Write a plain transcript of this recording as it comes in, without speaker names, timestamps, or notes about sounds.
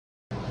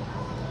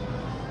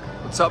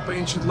What's up,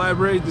 Ancient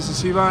Library? This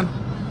is Ivan,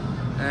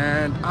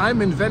 and I'm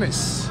in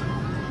Venice.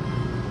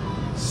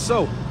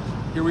 So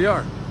here we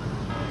are.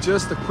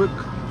 Just a quick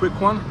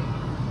one.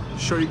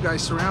 Show you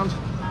guys around.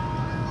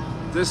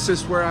 This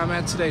is where I'm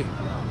at today.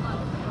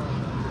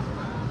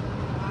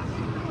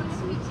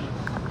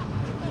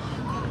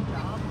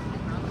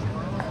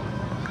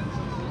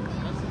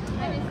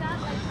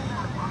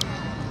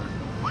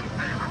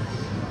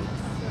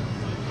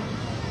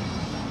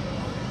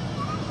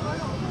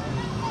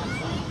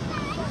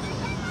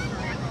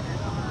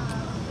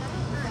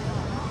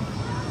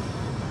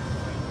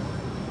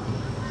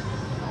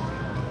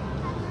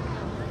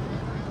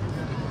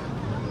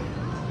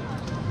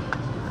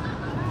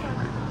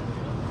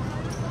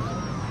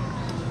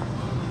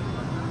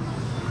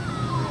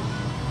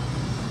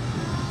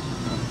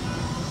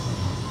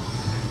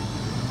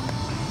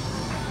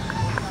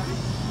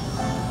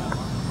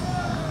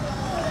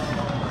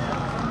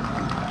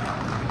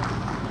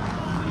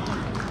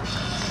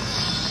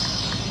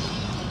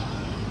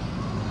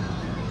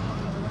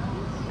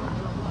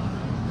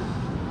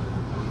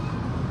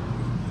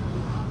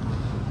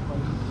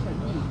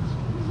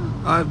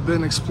 I've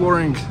been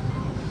exploring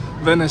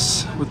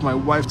Venice with my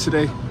wife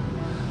today,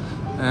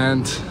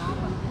 and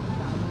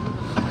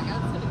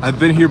I've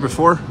been here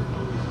before,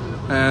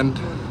 and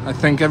I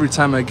think every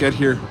time I come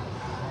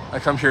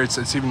here,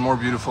 it's even more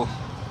beautiful.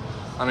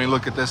 I mean,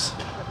 look at this.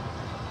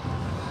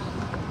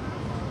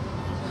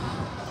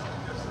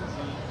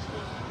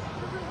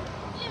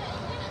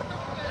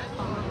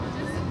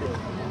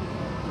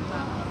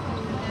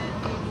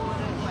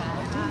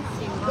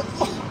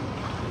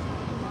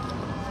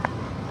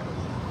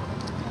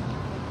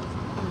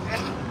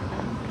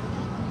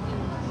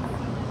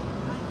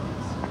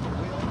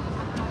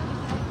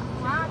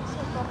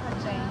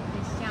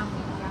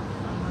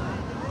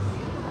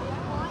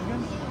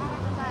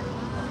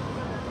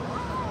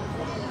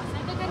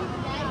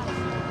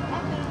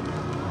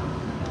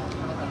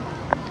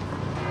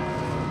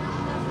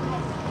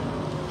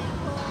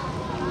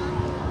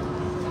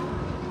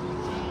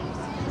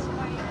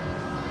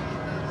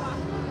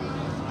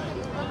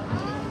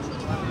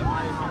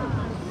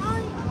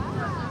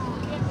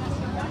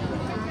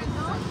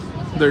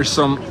 There's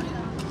some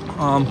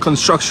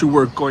construction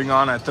work going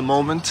on at the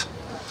moment,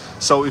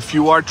 so if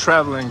you are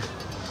traveling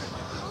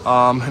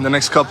in the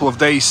next couple of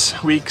days,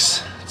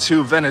 weeks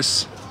to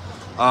Venice,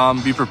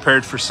 be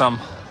prepared for some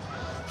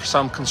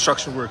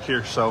construction work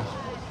here. So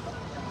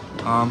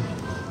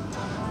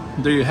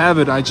there you have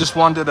it. I just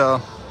wanted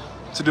to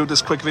do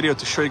this quick video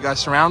to show you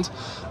guys around.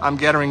 I'm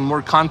gathering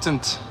more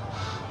content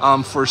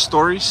for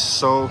stories,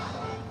 so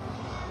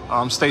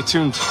stay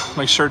tuned.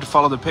 Make sure to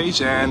follow the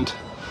page, and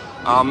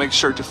make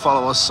sure to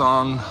follow us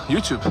on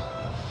YouTube.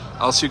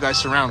 I'll see you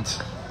guys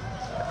around.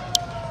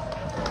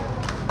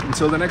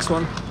 Until the next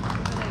one.